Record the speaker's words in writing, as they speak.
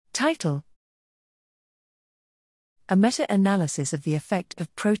Title: A meta-analysis of the effect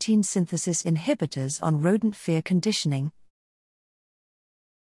of protein synthesis inhibitors on rodent fear conditioning.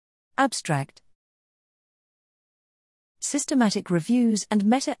 Abstract: Systematic reviews and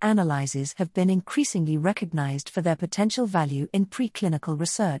meta-analyses have been increasingly recognized for their potential value in preclinical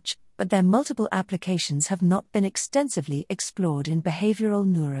research, but their multiple applications have not been extensively explored in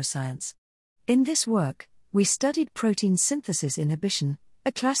behavioral neuroscience. In this work, we studied protein synthesis inhibition,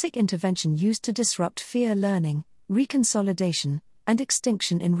 a classic intervention used to disrupt fear learning, reconsolidation, and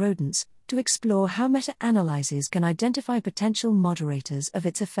extinction in rodents, to explore how meta-analyses can identify potential moderators of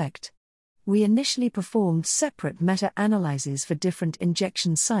its effect. We initially performed separate meta-analyses for different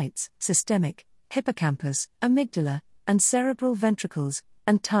injection sites, systemic, hippocampus, amygdala, and cerebral ventricles,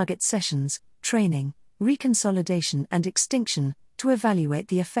 and target sessions, training, reconsolidation and extinction, to evaluate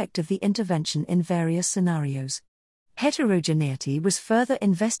the effect of the intervention in various scenarios. Heterogeneity was further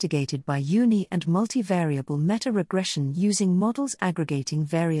investigated by uni- and multivariable meta-regression using models aggregating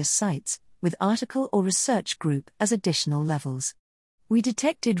various sites, with article or research group as additional levels. We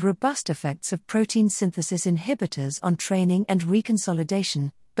detected robust effects of protein synthesis inhibitors on training and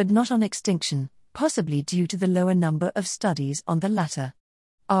reconsolidation, but not on extinction, possibly due to the lower number of studies on the latter.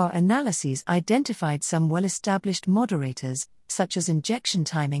 Our analyses identified some well-established moderators, such as injection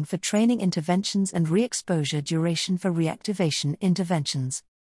timing for training interventions and re-exposure duration for reactivation interventions.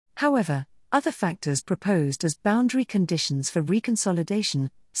 However, other factors proposed as boundary conditions for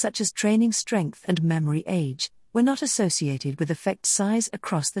reconsolidation, such as training strength and memory age, were not associated with effect size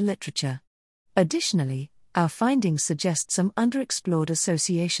across the literature. Additionally, our findings suggest some underexplored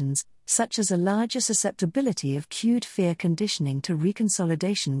associations, such as a larger susceptibility of cued fear conditioning to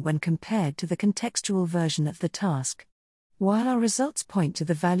reconsolidation when compared to the contextual version of the task. While our results point to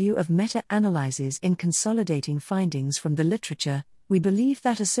the value of meta-analyses in consolidating findings from the literature, we believe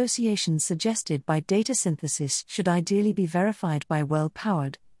that associations suggested by data synthesis should ideally be verified by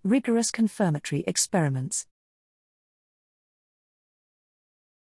well-powered, rigorous confirmatory experiments.